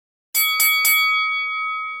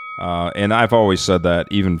And I've always said that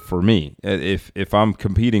even for me, if I'm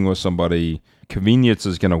competing with somebody, convenience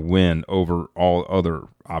is going to win over all other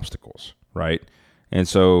obstacles, right? And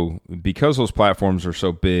so because those platforms are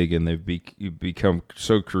so big and you've become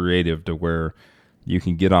so creative to where you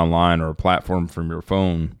can get online or a platform from your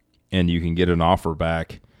phone and you can get an offer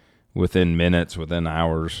back within minutes, within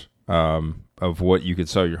hours of what you could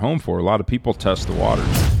sell your home for, a lot of people test the waters.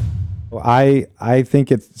 Well, I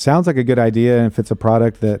think it sounds like a good idea. And if it's a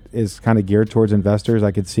product that is kind of geared towards investors,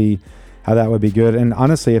 I could see how that would be good. And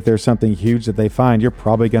honestly, if there's something huge that they find, you're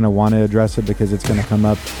probably going to want to address it because it's going to come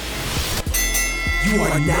up. You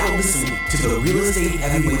are now listening to the Real Estate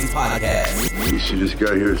Heavyweights Podcast. You see this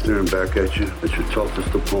guy here staring back at you? That's your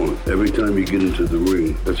toughest opponent. Every time you get into the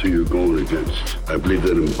ring, that's who you're going against. I believe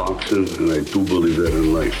that in boxing, and I do believe that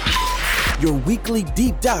in life. Your weekly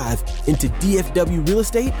deep dive into DFW real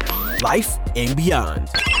estate, life, and beyond.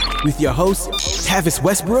 With your hosts, Tavis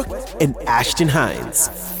Westbrook and Ashton Hines.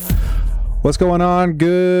 What's going on?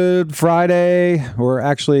 Good Friday, or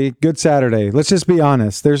actually good Saturday. Let's just be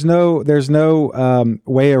honest. There's no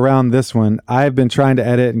way around this one. I've been trying to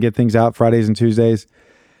edit and get things out Fridays and Tuesdays.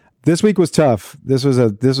 This week was tough. This was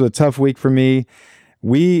a tough week for me.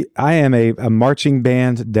 I am a marching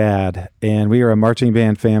band dad, and we are a marching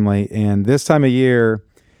band family. And this time of year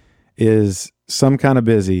is some kind of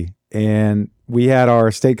busy. And we had our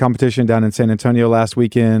state competition down in San Antonio last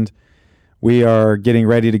weekend. We are getting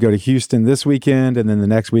ready to go to Houston this weekend, and then the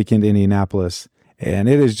next weekend, Indianapolis. And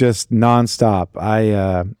it is just nonstop.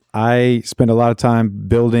 I spend a lot of time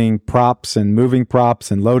building props and moving props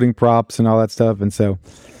and loading props and all that stuff. And so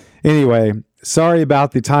anyway, sorry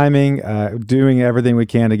about the timing, doing everything we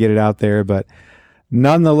can to get it out there. But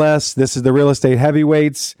nonetheless, this is the Real Estate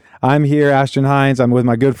Heavyweights. I'm here, Ashton Hines. I'm with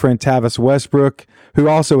my good friend Tavis Westbrook, who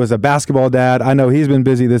also is a basketball dad. I know he's been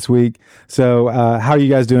busy this week. So how are you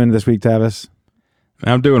guys doing this week, Tavis?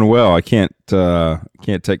 I'm doing well. I can't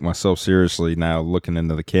take myself seriously now looking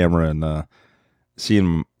into the camera and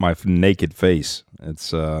seeing my naked face.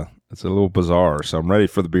 It's a little bizarre. So I'm ready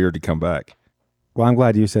for the beard to come back. Well, I'm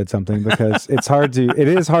glad you said something because it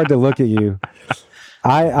is hard to look at you.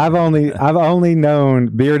 I've only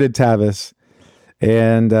known bearded Tavis,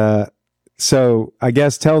 and so I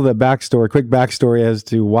guess tell the quick backstory as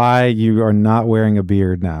to why you are not wearing a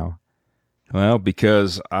beard now. Well,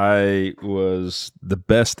 because I was the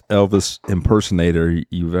best Elvis impersonator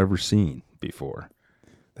you've ever seen before.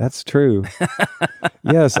 That's true.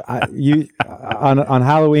 Yes, on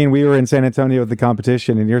Halloween we were in San Antonio with the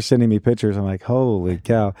competition, and you're sending me pictures. I'm like, holy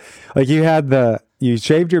cow! Like you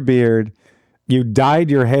shaved your beard, you dyed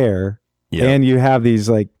your hair, yep, and you have these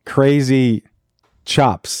like crazy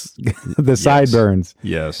chops, the sideburns.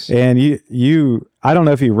 Yes, and you I don't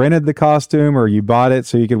know if you rented the costume or you bought it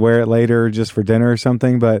so you could wear it later just for dinner or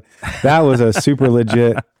something, but that was a super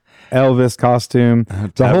legit Elvis costume.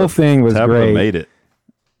 The whole thing was great. Made it.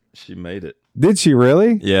 She made it. Did she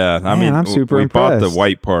really? Yeah. Man, I'm super impressed. We bought the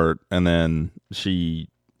white part, and then she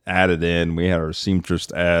added in, we had our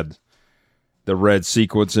seamstress add the red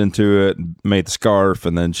sequins into it, made the scarf,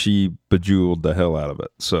 and then she bejeweled the hell out of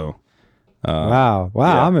it. So, wow.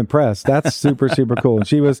 Yeah. I'm impressed. That's super, super cool. And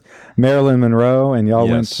she was Marilyn Monroe, and y'all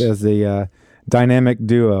went as the dynamic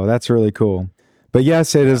duo. That's really cool. But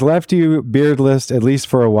yes, it has left you beardless at least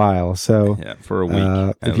for a while. So yeah, for a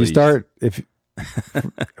week. If you start,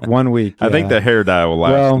 1 week. I think the hair dye will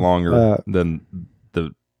last longer than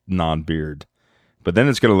the non-beard. But then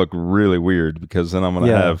it's going to look really weird because then I'm going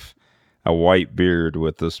to have a white beard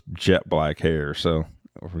with this jet black hair. So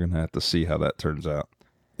we're going to have to see how that turns out.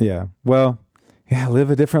 Yeah. Well, live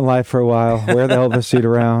a different life for a while. Wear the Elvis suit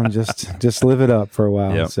around. Just live it up for a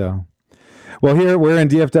while. Yep. So. Well, here we're in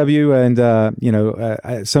DFW,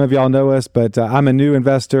 and some of y'all know us, but I'm a new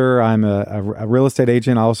investor. I'm a real estate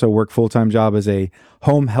agent. I also work full-time job as a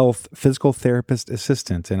home health physical therapist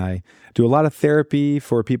assistant, and I do a lot of therapy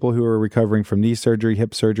for people who are recovering from knee surgery,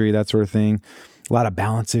 hip surgery, that sort of thing. A lot of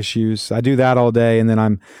balance issues. I do that all day, and then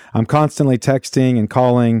I'm constantly texting and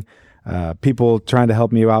calling people trying to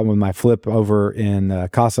help me out with my flip over in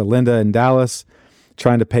Casa Linda in Dallas,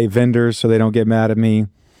 trying to pay vendors so they don't get mad at me.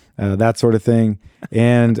 That sort of thing.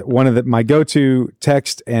 And one of my go-to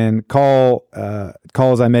text and calls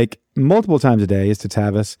I make multiple times a day is to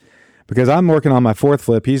Tavis, because I'm working on my fourth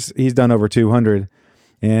flip. He's done over 200,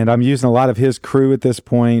 and I'm using a lot of his crew at this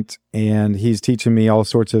point, and he's teaching me all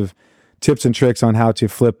sorts of tips and tricks on how to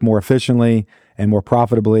flip more efficiently and more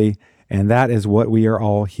profitably. And that is what we are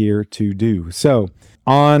all here to do. So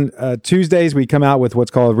on Tuesdays, we come out with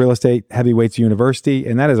what's called Real Estate Heavyweights University,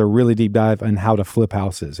 and that is a really deep dive on how to flip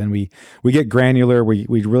houses. And we get granular. We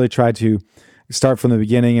really try to start from the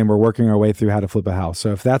beginning, and we're working our way through how to flip a house.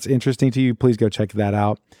 So if that's interesting to you, please go check that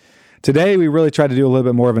out. Today, we really tried to do a little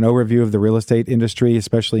bit more of an overview of the real estate industry,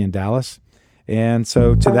 especially in Dallas. And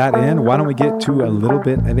so to that end, why don't we get to a little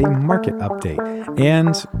bit of a market update?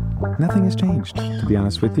 And nothing has changed, to be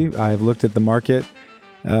honest with you. I've looked at the market.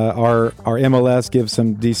 Our MLS gives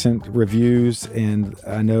some decent reviews, and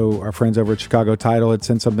I know our friends over at Chicago Title had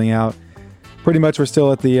sent something out. Pretty much we're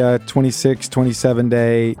still at the 26, 27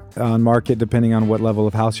 day on market, depending on what level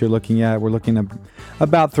of house you're looking at. We're looking at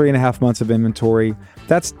about 3.5 months of inventory.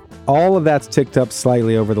 All of that's ticked up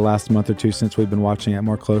slightly over the last month or two since we've been watching it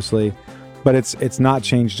more closely, but it's not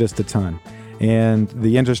changed just a ton. And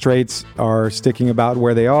the interest rates are sticking about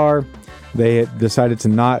where they are. They decided to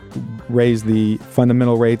not raise the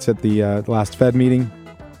fundamental rates at the last Fed meeting.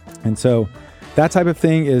 And so that type of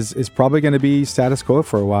thing is probably going to be status quo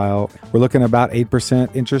for a while. We're looking at about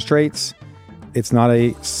 8% interest rates. It's not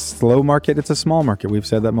a slow market, it's a small market. We've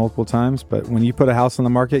said that multiple times, but when you put a house on the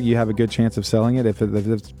market, you have a good chance of selling it if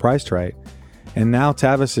it's priced right. And now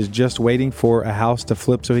Tavis is just waiting for a house to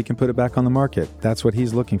flip so he can put it back on the market. That's what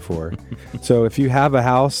he's looking for. So if you have a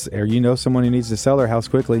house or you know someone who needs to sell their house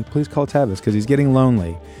quickly, please call Tavis because he's getting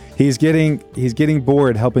lonely. He's getting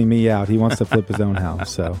bored helping me out. He wants to flip his own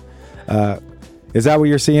house. So is that what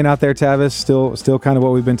you're seeing out there, Tavis? Still kind of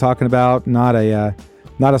what we've been talking about. Not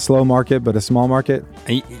a slow market, but a small market.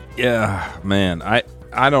 Yeah, man.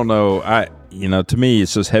 I don't know. To me,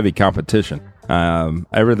 it's just heavy competition.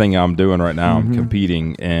 Everything I'm doing right now, I'm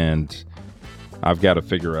competing, and I've got to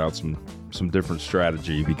figure out some different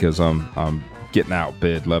strategy because I'm getting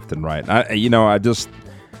outbid left and right. I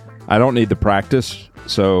don't need the practice,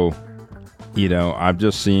 so I'm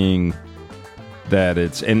just seeing that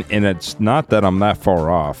it's and it's not that I'm that far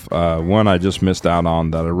off. One I just missed out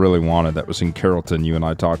on that I really wanted, that was in Carrollton. You and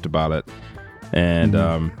I talked about it,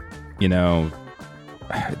 and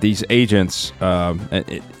these agents,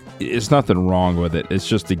 it's nothing wrong with it. It's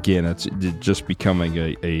just, again, it's just becoming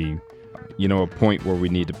a point where we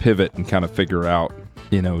need to pivot and kind of figure out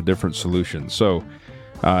different solutions. So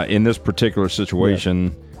in this particular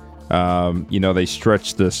situation, they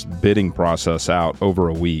stretched this bidding process out over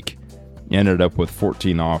a week. Ended up with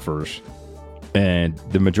 14 offers, and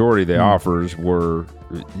the majority of the offers were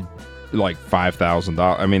like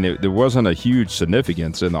 $5,000. I mean, there wasn't a huge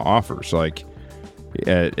significance in the offers. Like,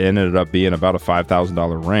 it ended up being about a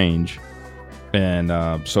 $5,000 range, and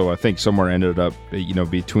so I think somewhere ended up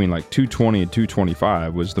between like $220 and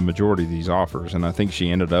 $225 was the majority of these offers, and I think she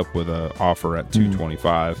ended up with an offer at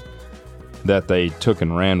 $225 that they took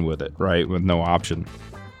and ran with it, right, with no option.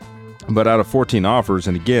 But out of 14 offers,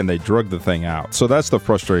 and again, they drug the thing out. So that's the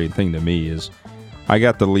frustrating thing to me is I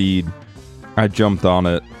got the lead, I jumped on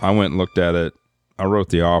it, I went and looked at it, I wrote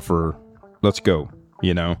the offer, let's go,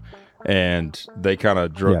 and they kind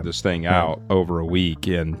of drug this thing out over a week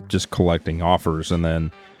and just collecting offers, and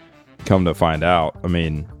then come to find out, I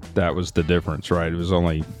mean, that was the difference, right? It was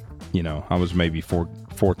only, I was maybe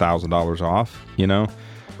 $4,000 off,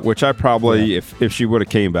 which I probably, if she would have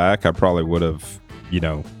came back, I probably would have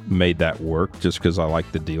made that work just because I like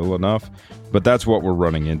the deal enough. But that's what we're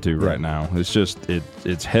running into right now. It's just,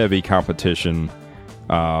 it's heavy competition.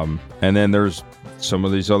 And then there's some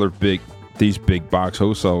of these other big box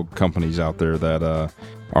wholesale companies out there that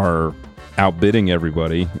are outbidding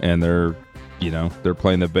everybody, and they're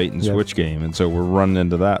playing the bait and switch game. And so we're running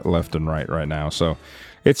into that left and right now. So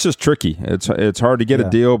it's just tricky. It's hard to get a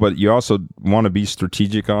deal, but you also want to be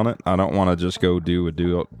strategic on it. I don't want to just go do a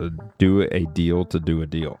deal to do a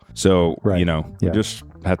deal. So, you just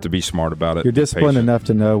have to be smart about it. You're disciplined enough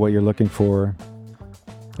to know what you're looking for.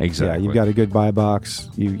 Exactly. Yeah, you've got a good buy box.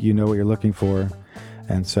 You know what you're looking for.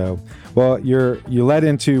 And so, well, you led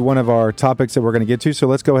into one of our topics that we're going to get to. So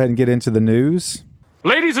let's go ahead and get into the news.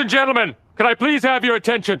 Ladies and gentlemen, can I please have your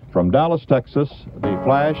attention? From Dallas, Texas, the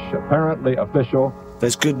flash, apparently official.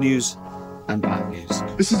 There's good news and bad news.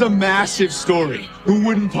 This is a massive story. Who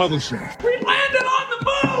wouldn't publish it? We landed on the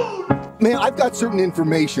moon! Man, I've got certain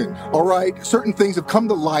information, all right? Certain things have come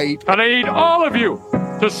to light. And I need all of you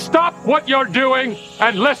to stop what you're doing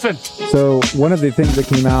and listen. So one of the things that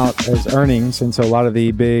came out as earnings, and so a lot of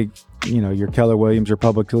the big, your Keller Williams, your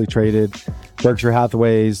publicly traded, Berkshire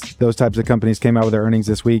Hathaways, those types of companies came out with their earnings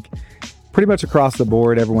this week. Pretty much across the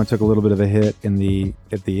board, everyone took a little bit of a hit at the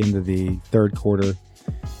end of the third quarter.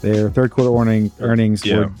 Their third quarter earnings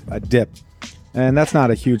were a dip, and that's not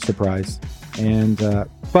a huge surprise. And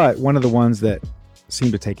but one of the ones that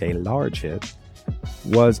seemed to take a large hit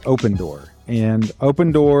was Opendoor. And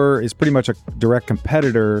Opendoor is pretty much a direct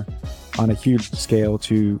competitor on a huge scale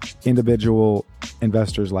to individual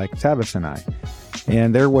investors like Tavis and I.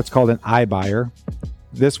 and they're what's called an iBuyer.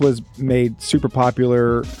 This was made super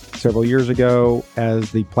popular several years ago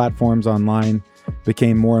as the platforms online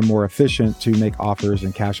became more and more efficient to make offers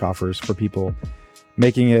and cash offers for people,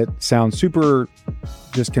 making it sound super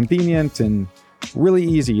just convenient and really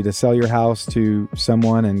easy to sell your house to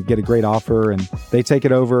someone and get a great offer, and they take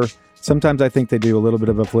it over. Sometimes I think they do a little bit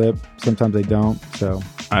of a flip. Sometimes they don't. So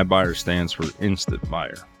iBuyer stands for instant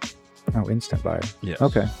buyer. Oh, instant buyer. Yes.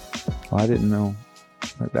 Okay. Well, I didn't know.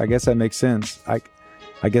 I guess that makes sense.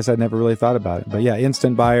 I guess I never really thought about it. But yeah,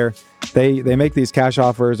 instant buyer. They make these cash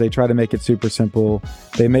offers. They try to make it super simple.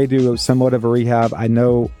 They may do somewhat of a rehab. I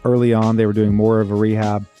know early on they were doing more of a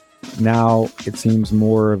rehab. Now it seems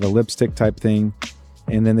more of a lipstick type thing.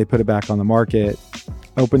 And then they put it back on the market.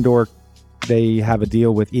 Open Door, they have a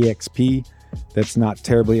deal with EXP that's not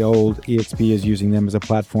terribly old. EXP is using them as a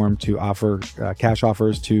platform to offer cash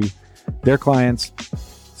offers to their clients.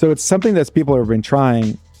 So it's something that people have been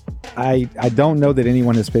trying. I don't know that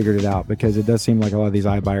anyone has figured it out, because it does seem like a lot of these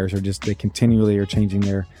iBuyers are just, they continually are changing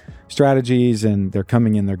their strategies, and they're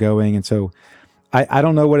coming and they're going. And so I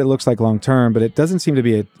don't know what it looks like long term, but it doesn't seem to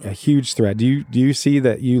be a huge threat. Do you see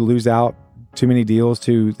that you lose out too many deals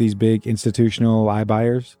to these big institutional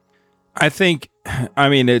iBuyers? I think,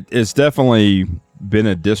 it's definitely been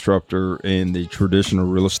a disruptor in the traditional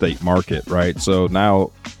real estate market, right? So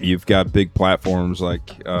now you've got big platforms like,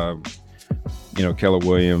 Keller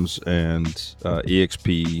Williams and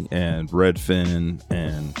EXP and Redfin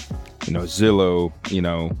and, Zillow,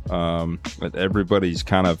 but everybody's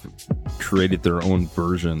kind of created their own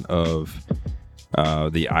version of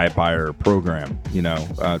the iBuyer program,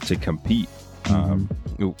 to compete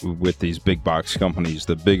with these big box companies.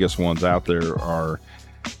 The biggest ones out there are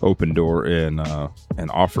Open Door and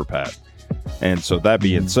OfferPad. And so that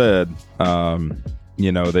being said,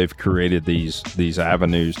 they've created these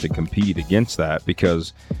avenues to compete against that,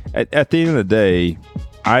 because at the end of the day,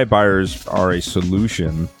 iBuyers are a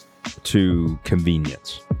solution to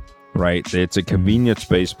convenience, right? It's a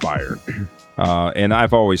convenience-based buyer. And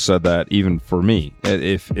I've always said that, even for me,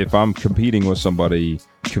 if I'm competing with somebody,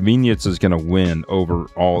 convenience is going to win over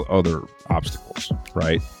all other obstacles,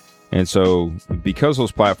 right? And so because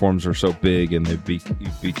those platforms are so big and they've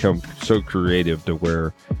become so creative to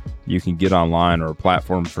where you can get online or a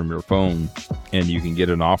platform from your phone and you can get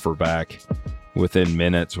an offer back within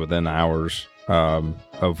minutes, within hours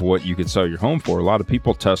of what you could sell your home for, a lot of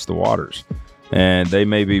people test the waters. And they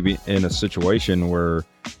may be in a situation where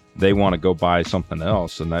they want to go buy something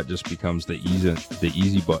else, and that just becomes the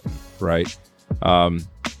easy button, right?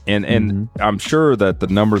 And I'm sure that the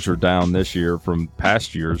numbers are down this year from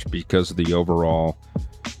past years because of the overall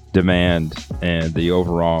demand and the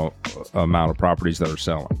overall amount of properties that are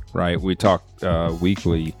selling, right? We talk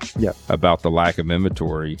weekly about the lack of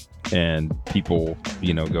inventory and people,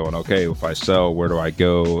 going, okay, if I sell, where do I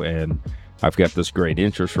go? And I've got this great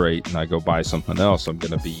interest rate and I go buy something else, I'm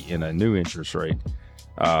going to be in a new interest rate.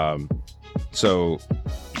 So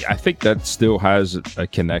I think that still has a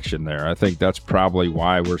connection there. I think that's probably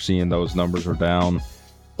why we're seeing those numbers are down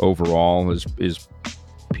overall, is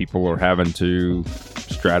people are having to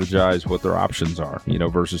strategize what their options are,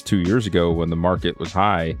 versus 2 years ago when the market was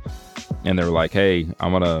high and they're like, hey,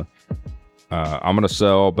 I'm going to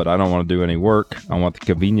sell, but I don't want to do any work. I want the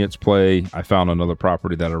convenience play. I found another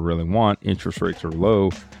property that I really want. Interest rates are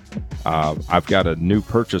low. I've got a new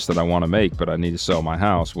purchase that I want to make, but I need to sell my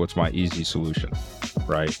house. What's my easy solution?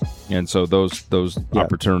 Right. And so those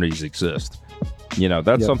opportunities exist.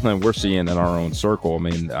 That's something that we're seeing in our own circle.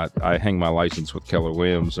 I hang my license with Keller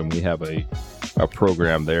Williams, and we have a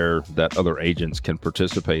program there that other agents can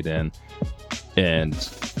participate in. And,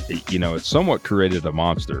 it's somewhat created a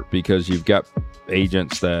monster, because you've got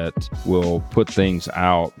agents that will put things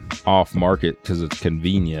out off market because it's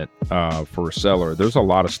convenient for a seller. There's a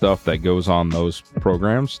lot of stuff that goes on those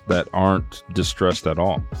programs that aren't distressed at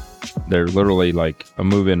all. They're literally like a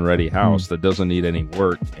move-in ready house that doesn't need any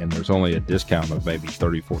work, and there's only a discount of maybe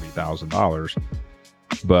 $30,000-$40,000.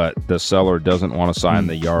 But the seller doesn't want to sign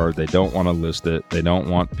the yard. They don't want to list it. They don't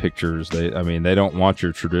want pictures. They don't want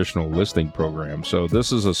your traditional listing program. So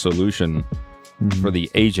this is a solution for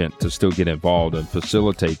the agent to still get involved and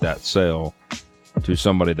facilitate that sale to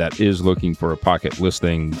somebody that is looking for a pocket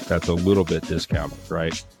listing that's a little bit discounted,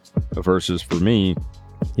 right? Versus for me,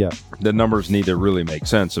 the numbers need to really make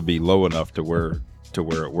sense and be low enough to where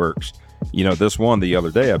it works. This one the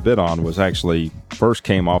other day I bid on was actually first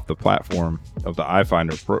came off the platform of the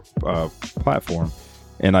iFinder platform,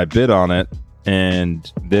 and I bid on it,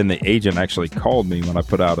 and then the agent actually called me when I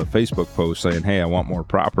put out a Facebook post saying, hey, I want more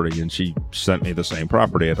property, and she sent me the same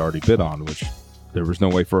property I'd already bid on, which There was no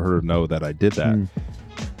way for her to know that I did that.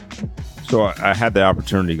 So I had the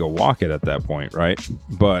opportunity to go walk it at that point, right?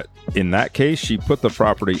 But in that case, she put the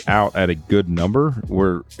property out at a good number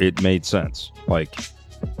where it made sense. Like,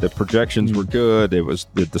 the projections were good. It was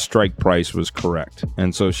the strike price was correct.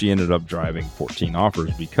 And so she ended up driving 14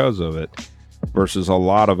 offers because of it, versus a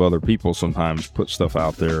lot of other people sometimes put stuff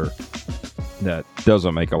out there that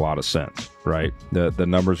doesn't make a lot of sense, right? The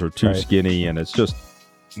numbers are too skinny, and it's just,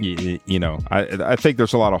 you know, I think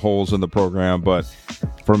there's a lot of holes in the program, but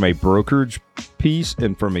from a brokerage piece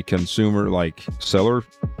and from a consumer, like, seller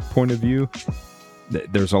point of view,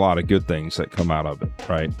 there's a lot of good things that come out of it,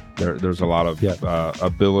 right? There's a lot of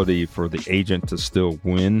ability for the agent to still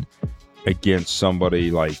win against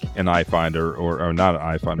somebody like an iFinder or not an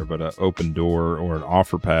iFinder, but an Open Door or an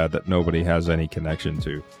OfferPad that nobody has any connection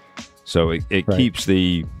to. So it keeps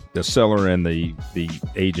the seller and the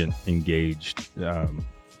agent engaged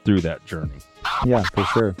through that journey. Yeah, for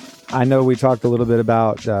sure. I know we talked a little bit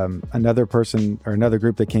about another person or another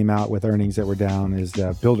group that came out with earnings that were down is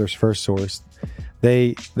Builders First Source.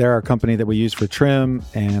 They're a company that we use for trim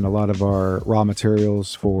and a lot of our raw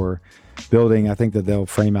materials for building. I think that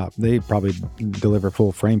they probably deliver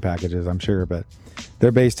full frame packages, I'm sure, but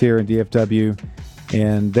they're based here in DFW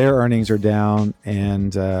and their earnings are down.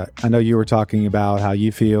 And I know you were talking about how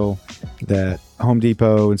you feel that Home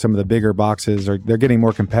Depot and some of the bigger boxes they're getting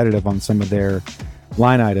more competitive on some of their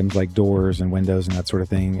line items like doors and windows and that sort of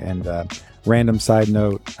thing. And random side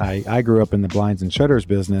note, I grew up in the blinds and shutters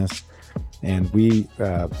business. And we,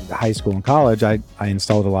 high school and college, I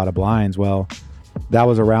installed a lot of blinds. Well, that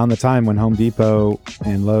was around the time when Home Depot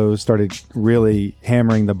and Lowe's started really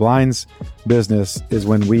hammering the blinds business, is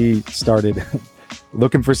when we started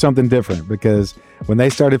looking for something different, because when they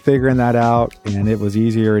started figuring that out and it was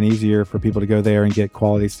easier and easier for people to go there and get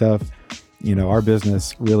quality stuff, you know, our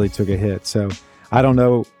business really took a hit. So I don't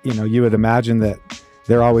know, you know, you would imagine that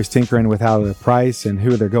they're always tinkering with how to price and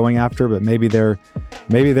who they're going after, but maybe they're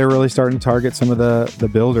really starting to target some of the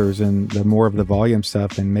builders and the more of the volume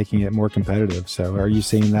stuff and making it more competitive. So are you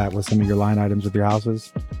seeing that with some of your line items with your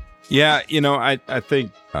houses? Yeah, you know, I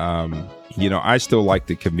think, you know, I still like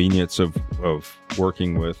the convenience of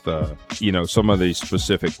working with, you know, some of these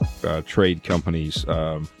specific trade companies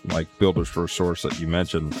like Builders First Source that you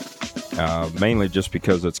mentioned, mainly just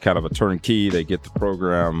because it's kind of a turnkey. They get the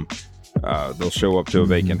program. They'll show up to a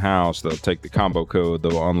vacant house. They'll take the combo code.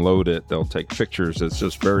 They'll unload it. They'll take pictures. It's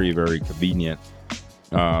just very, very convenient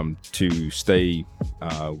to stay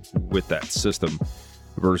with that system.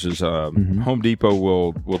 Versus Home Depot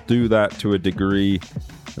will do that to a degree,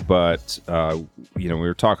 but you know, we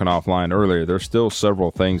were talking offline earlier. There's still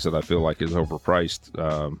several things that I feel like is overpriced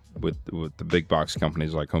with the big box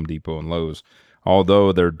companies like Home Depot and Lowe's,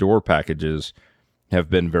 although their door packages have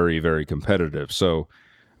been very, very competitive. So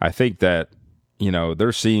I think that, you know,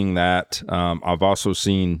 they're seeing that. I've also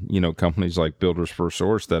seen, you know, companies like Builders First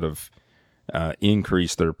Source that have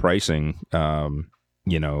increased their pricing,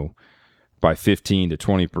 you know, by 15 to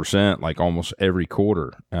 20%, like almost every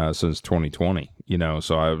quarter since 2020, you know.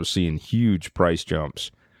 So I was seeing huge price jumps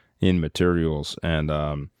in materials.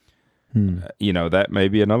 And, you know, that may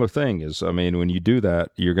be another thing is, I mean, when you do that,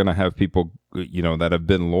 you're going to have people, you know, that have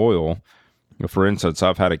been loyal. For instance,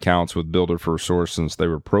 I've had accounts with Builder First Source since they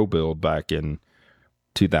were pro-build back in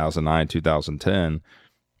 2009, 2010.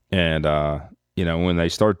 And, you know, when they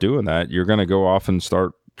start doing that, you're going to go off and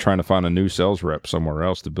start trying to find a new sales rep somewhere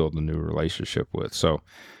else to build a new relationship with. So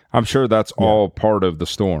I'm sure that's all part of the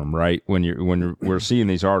storm, right? When we're seeing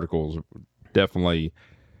these articles, definitely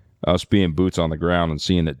us being boots on the ground and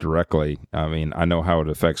seeing it directly. I mean, I know how it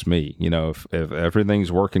affects me. You know, if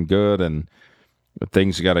everything's working good and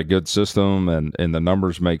things got a good system and the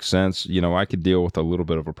numbers make sense, you know, I could deal with a little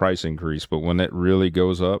bit of a price increase. But when it really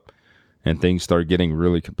goes up and things start getting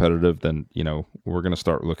really competitive, then, you know, we're going to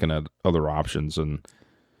start looking at other options. And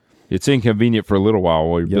it's inconvenient for a little while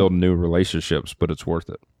you're building new relationships, but it's worth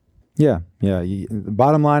it. Yeah. The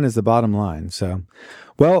bottom line is the bottom line. So,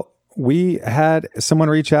 well, we had someone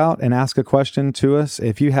reach out and ask a question to us.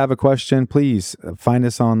 If you have a question, please find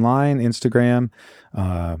us online, Instagram,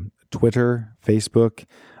 Twitter, Facebook,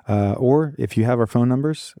 or if you have our phone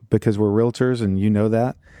numbers, because we're realtors and you know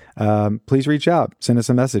that, please reach out, send us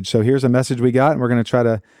a message. So here's a message we got, and we're going to try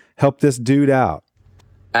to help this dude out.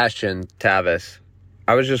 Ashton, Tavis,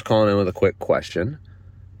 I was just calling in with a quick question.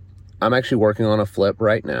 I'm actually working on a flip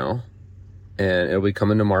right now, and it'll be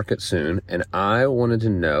coming to market soon. And I wanted to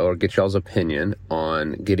know or get y'all's opinion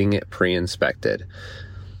on getting it pre-inspected.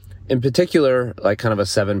 In particular, like kind of a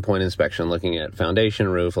 7-point inspection, looking at foundation,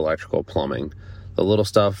 roof, electrical, plumbing. The little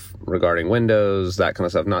stuff regarding windows, that kind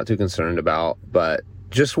of stuff, not too concerned about, but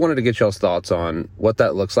just wanted to get y'all's thoughts on what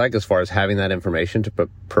that looks like as far as having that information to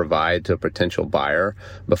provide to a potential buyer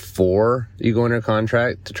before you go under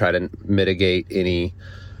contract to try to mitigate any,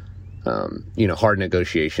 hard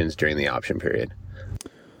negotiations during the option period.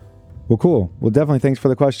 Well, cool. Well, definitely thanks for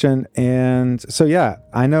the question. And so, yeah,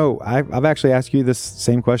 I know I've actually asked you this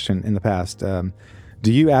same question in the past.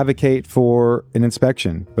 Do you advocate for an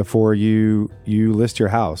inspection before you list your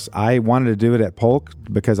house? I wanted to do it at Polk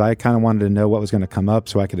because I kind of wanted to know what was going to come up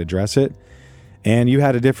so I could address it. And you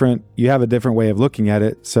have a different way of looking at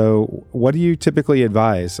it. So what do you typically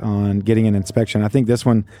advise on getting an inspection? I think this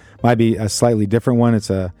one might be a slightly different one.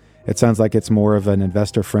 It sounds like it's more of an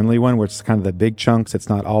investor friendly one where it's kind of the big chunks. It's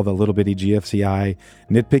not all the little bitty GFCI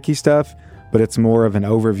nitpicky stuff, but it's more of an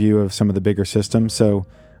overview of some of the bigger systems. So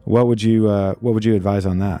what would you advise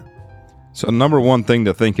on that? So number one thing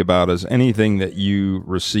to think about is anything that you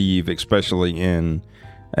receive, especially in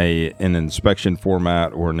an inspection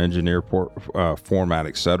format or an engineer format,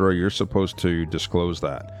 etc., you're supposed to disclose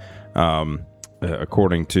that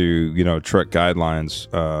according to TREC guidelines,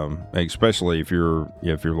 especially if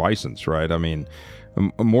you're licensed, right? I mean,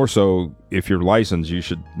 more so if you're licensed, you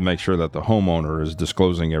should make sure that the homeowner is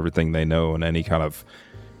disclosing everything they know and any kind of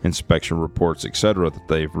inspection reports, etc., that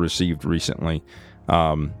they've received recently.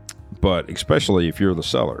 But especially if you're the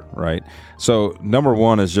seller, right? So number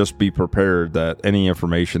one is just be prepared that any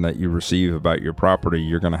information that you receive about your property,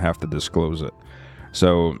 you're going to have to disclose it.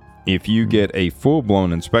 So if you get a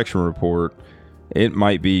full-blown inspection report, it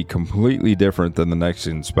might be completely different than the next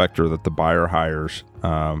inspector that the buyer hires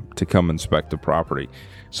to come inspect the property.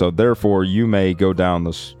 So therefore, you may go down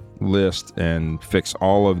this list and fix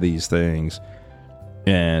all of these things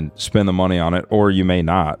and spend the money on it, or you may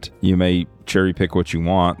not. You may cherry pick what you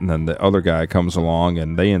want, and then the other guy comes along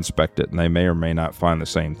and they inspect it, and they may or may not find the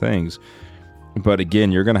same things. But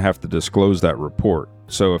again, you're going to have to disclose that report.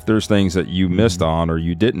 So if there's things that you missed on or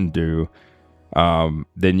you didn't do,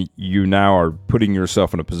 then you now are putting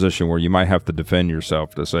yourself in a position where you might have to defend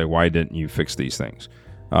yourself to say, why didn't you fix these things?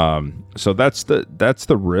 So that's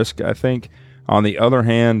the risk, I think. On the other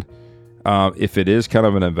hand, if it is kind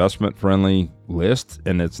of an investment-friendly list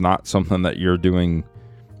and it's not something that you're doing,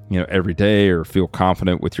 every day or feel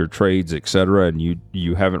confident with your trades, etc., and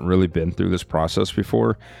you haven't really been through this process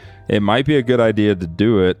before, it might be a good idea to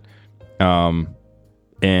do it.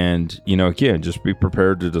 And again, just be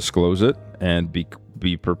prepared to disclose it and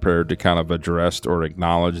be prepared to kind of address or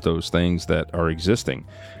acknowledge those things that are existing.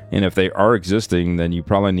 And if they are existing, then you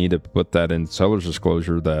probably need to put that in seller's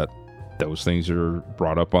disclosure that those things are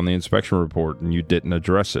brought up on the inspection report and you didn't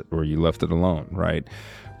address it or you left it alone, right?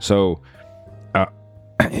 So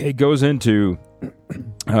it goes into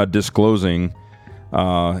disclosing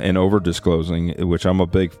and over disclosing, which I'm a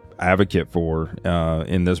big advocate for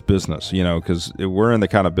in this business, because we're in the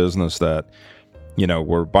kind of business that,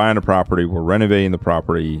 we're buying a property, we're renovating the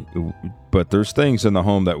property, but there's things in the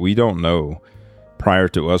home that we don't know prior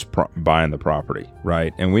to us buying the property,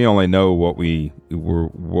 right? And we only know what we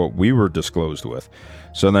were disclosed with.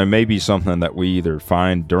 So there may be something that we either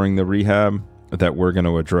find during the rehab that we're going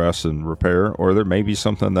to address and repair, or there may be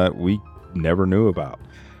something that we never knew about.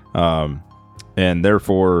 And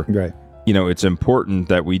therefore, right. It's important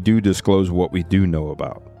that we do disclose what we do know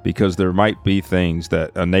about, because there might be things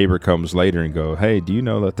that a neighbor comes later and go, hey, do you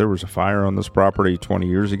know that there was a fire on this property 20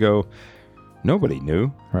 years ago? Nobody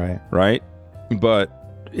knew. Right. But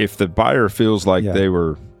if the buyer feels like they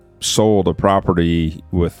were sold a property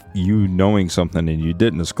with you knowing something and you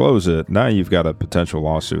didn't disclose it, now you've got a potential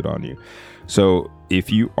lawsuit on you. So if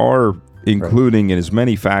you are including in as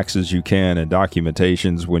many facts as you can and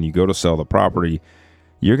documentations when you go to sell the property,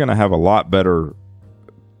 you're going to have a lot better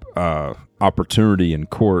opportunity in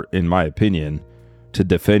court, in my opinion, to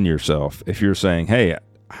defend yourself. If you're saying, hey,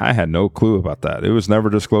 I had no clue about that. It was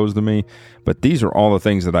never disclosed to me, but these are all the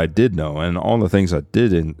things that I did know and all the things I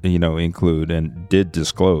did, include and did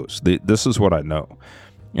disclose. This is what I know.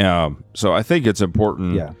 So I think it's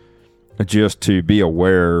important just to be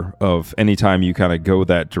aware of anytime you kind of go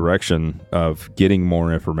that direction of getting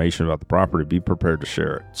more information about the property, be prepared to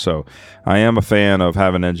share it. So I am a fan of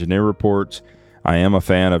having engineer reports. I am a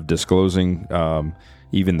fan of disclosing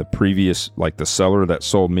even the previous, like the seller that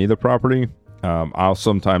sold me the property. I'll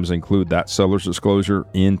sometimes include that seller's disclosure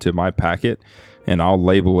into my packet, and I'll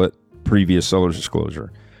label it previous seller's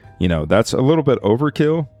disclosure. That's a little bit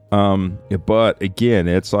overkill. But again,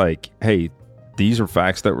 it's like, hey, these are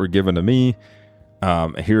facts that were given to me.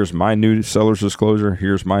 Here's my new seller's disclosure.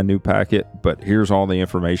 Here's my new packet, but here's all the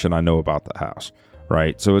information I know about the house,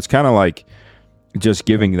 right? So it's kind of like just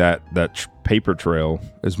giving that paper trail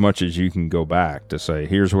as much as you can go back to say,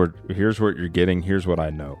 here's what you're getting, here's what I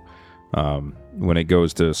know, when it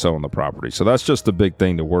goes to selling the property. So that's just the big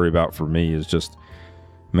thing to worry about for me, is just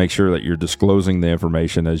make sure that you're disclosing the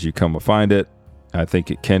information as you come to find it. I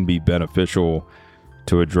think it can be beneficial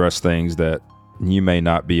to address things that you may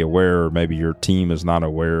not be aware, or maybe your team is not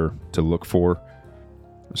aware to look for.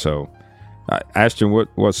 So, Ashton,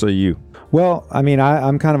 what say you? Well, I mean,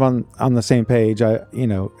 I'm kind of on the same page.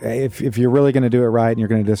 If you're really going to do it right and you're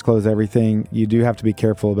going to disclose everything, you do have to be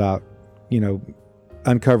careful about,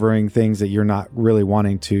 uncovering things that you're not really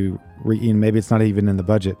wanting to. Maybe it's not even in the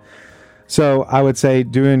budget. So I would say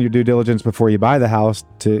doing your due diligence before you buy the house.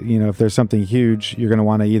 If there's something huge, you're going to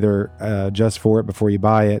want to either adjust for it before you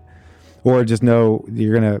buy it, or just know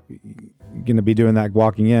you're going to be doing that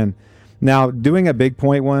walking in. Now, doing a big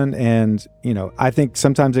point one, and, I think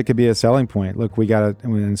sometimes it could be a selling point. Look, we got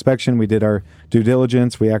an inspection. We did our due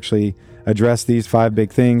diligence. We actually addressed these 5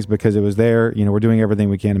 big things because it was there. We're doing everything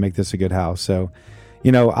we can to make this a good house. So,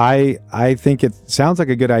 I think it sounds like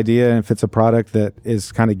a good idea. And if it's a product that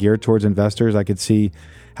is kind of geared towards investors, I could see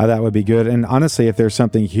how that would be good. And honestly, if there's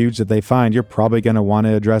something huge that they find, you're probably going to want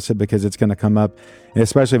to address it, because it's going to come up,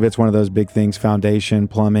 especially if it's one of those big things, foundation,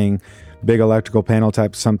 plumbing, big electrical panel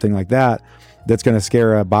type, something like that, that's going to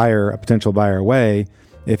scare a potential buyer away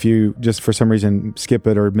if you just for some reason skip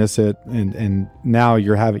it or miss it. And now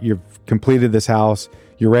you've completed this house,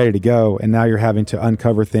 you're ready to go. And now you're having to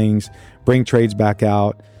uncover things, bring trades back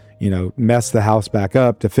out, mess the house back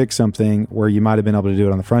up to fix something where you might've been able to do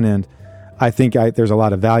it on the front end. I think there's a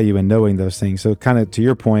lot of value in knowing those things. So kind of to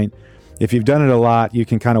your point, if you've done it a lot, you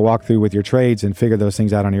can kind of walk through with your trades and figure those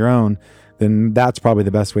things out on your own. Then that's probably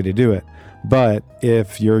the best way to do it. But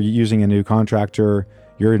if you're using a new contractor,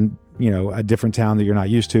 you're in, a different town that you're not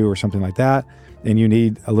used to or something like that, and you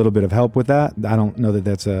need a little bit of help with that, I don't know that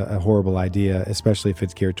that's a horrible idea, especially if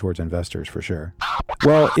it's geared towards investors, for sure.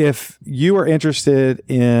 Well, if you are interested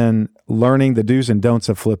in learning the do's and don'ts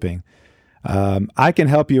of flipping, I can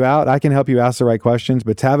help you out. I can help you ask the right questions,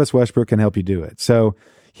 but Tavis Westbrook can help you do it. So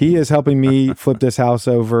he is helping me flip this house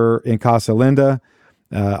over in Casa Linda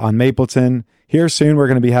on Mapleton. Here soon, we're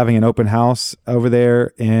going to be having an open house over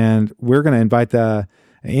there, and we're going to invite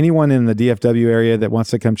anyone in the DFW area that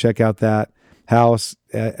wants to come check out that house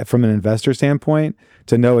from an investor standpoint,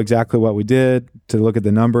 to know exactly what we did, to look at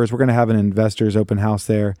the numbers. We're going to have an investors open house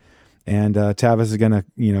there, and Tavis is going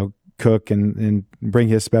to cook and bring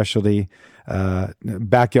his specialty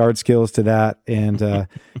backyard skills to that, and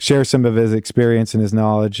share some of his experience and his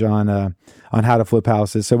knowledge on how to flip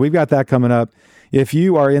houses. So we've got that coming up. If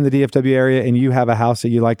you are in the DFW area and you have a house that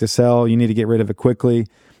you like to sell, you need to get rid of it quickly,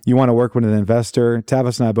 you want to work with an investor,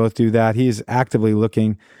 Tavis and I both do that. He's actively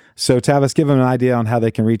looking. So Tavis, give them an idea on how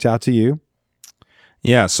they can reach out to you.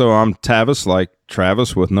 Yeah, so I'm Tavis, like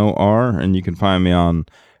Travis with no R, and you can find me on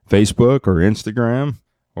Facebook or Instagram,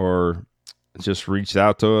 or just reach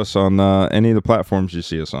out to us on any of the platforms you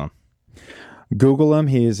see us on. Google him.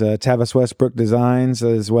 He's Tavis Westbrook Designs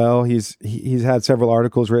as well. He's had several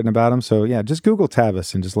articles written about him. So yeah, just Google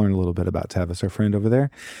Tavis and just learn a little bit about Tavis, our friend over there.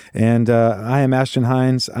 And I am Ashton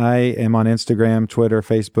Hines. I am on Instagram, Twitter,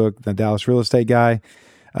 Facebook, the Dallas Real Estate Guy,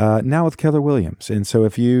 now with Keller Williams. And so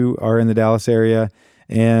if you are in the Dallas area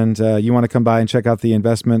and you want to come by and check out the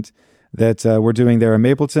investment that we're doing there in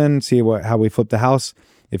Mapleton, see how we flip the house.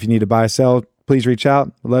 If you need to buy or sell, please reach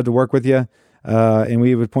out. I'd love to work with you. And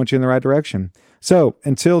we would point you in the right direction. So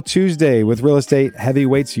until Tuesday with Real Estate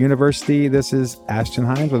Heavyweights University, this is Ashton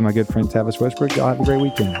Hines with my good friend Tavis Westbrook. Y'all have a great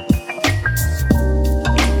weekend.